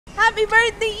Happy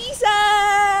birthday,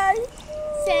 Yssay!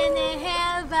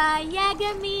 Seneheva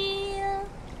Yagamil.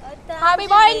 Happy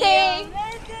birthday!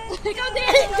 Ikaw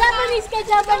din! Japanese ka,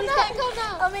 Japanese ka. Ikaw na.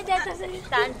 Omedeto sa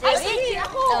Tangerine!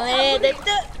 ako.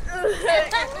 Omedeto!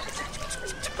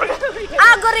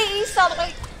 Agori isa!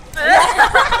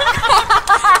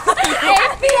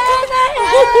 Seneheva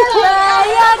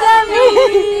Yagamil.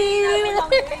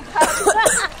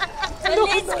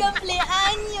 Feliz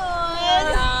cumpleaños!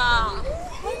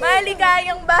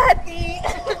 Maligayang bati!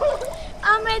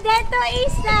 Omedeto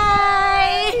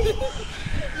Yssay.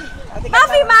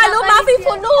 Mafi malo, mafi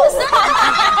funus!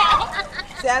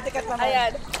 Si Ate Kat naman.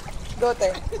 Ayan. Gote.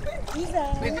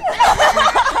 Yssay.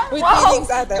 With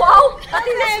feelings, Ate. Wow! Ate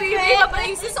Nesri,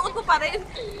 papaisip, suot ko pa rin.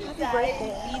 Happy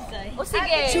birthday, Yssay. O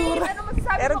sige. Sure. Ano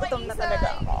masasabi Pero mo kay gutom na Yssay?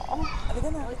 talaga ako. Halika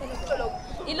na.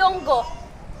 Ilonggo.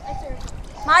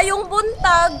 Mayong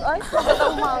buntag. Ay, sa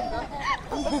umaga.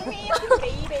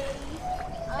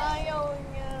 Ayaw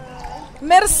niya.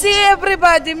 Merci,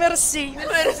 everybody. Merci.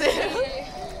 Merci.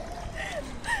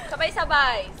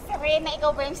 Sabay-sabay. Serena,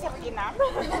 ikaw ba yung Serena?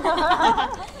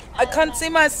 I can't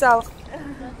see myself.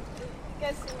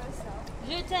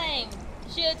 Showtime.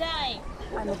 Showtime.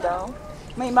 Ano daw?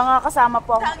 May mga kasama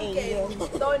po akong alien.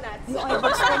 Donuts. Yung ay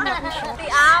bags ko na. Ti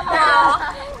amo.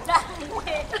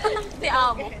 Ti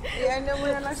amo. Iyan mo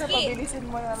na lang siya, pabilisin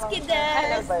mo na lang. Skides.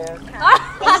 Ano ba yan?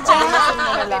 Pabilisin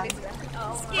mo na lang.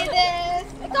 Skides.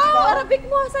 Ikaw, Arabic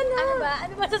mo. Saan na? Ano ba?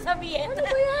 Ano ba sasabihin? Ano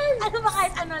ba yan? Ano ba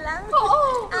kahit ano lang?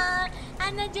 Oo.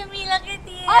 Ana Jamila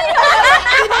Kitir. Ay,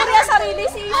 pinuri ang sarili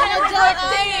si Yssay. Ano,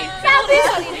 Birthday. Sabi mo,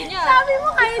 sarili niya. sabi mo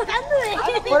kahit ano eh.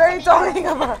 What are you talking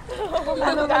about?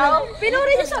 Ano ba?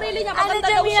 Pinuri niya sarili niya. Ana Maganda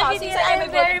daw Jamila siya. Si Kitir, Yssay ay I'm may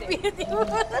very birthday. beautiful.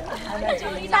 Ano,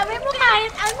 Jamila? Sabi mo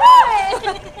kahit ano eh.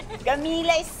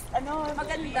 Gamila is, ano,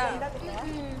 Maganda.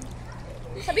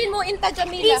 Sabihin mo, Inta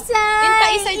Jamila. Yssay! Inta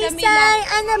Yssay Jamila. Yssay!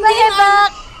 Ano ba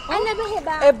hebak? Ano ba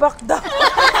hebak? ebak daw.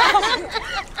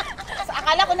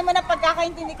 Akala ko naman ang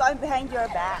pagkakaintindi ko, I'm behind your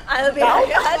back. Ano ba?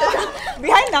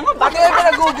 Behind na nga, Bakit may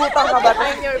pinagugutang ka ba?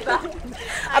 Behind your back.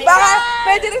 Baka,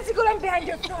 pwede rin siguro ang behind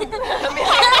your front.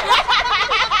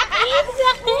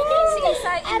 Si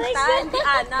Yssay, Inta, hindi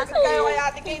Ana. Kayo kay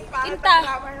Ate Kate pa. Inta.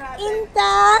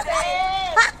 Inta!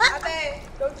 Ate,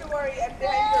 don't you worry, I'm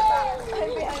behind your back.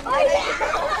 I'm behind your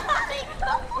back.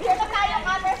 Yan na tayo,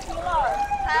 Caterpillar.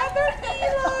 Butterfly.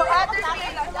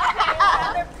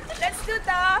 Let's do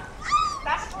the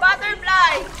butterfly.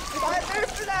 Butterfly!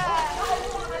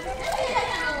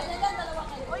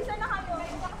 O, isa na kayo.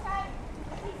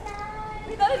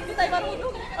 Hindi tayo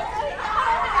marunong.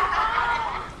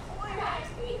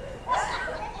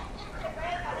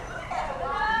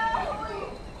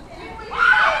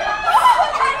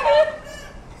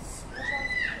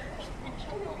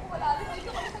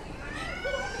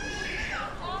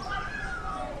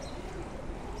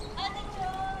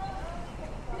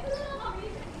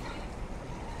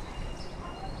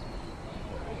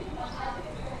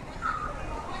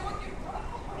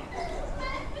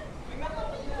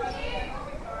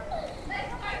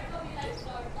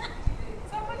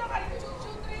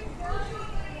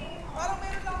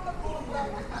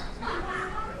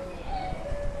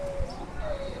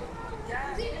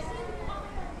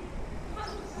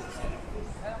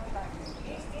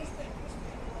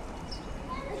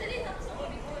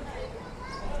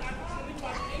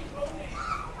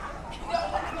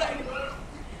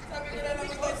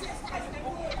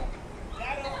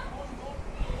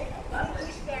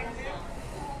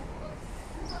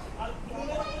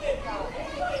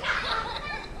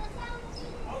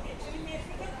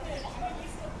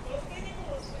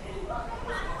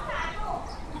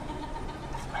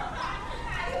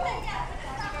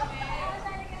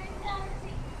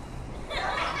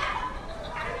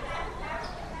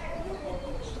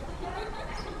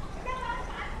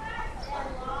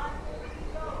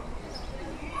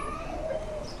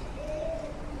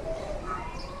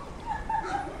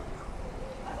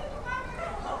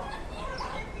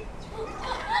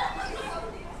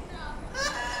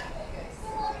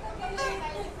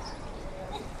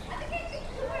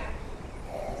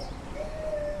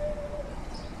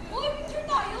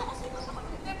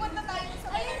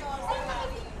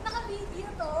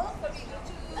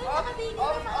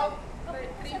 Of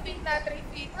 3 feet na 3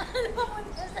 feet.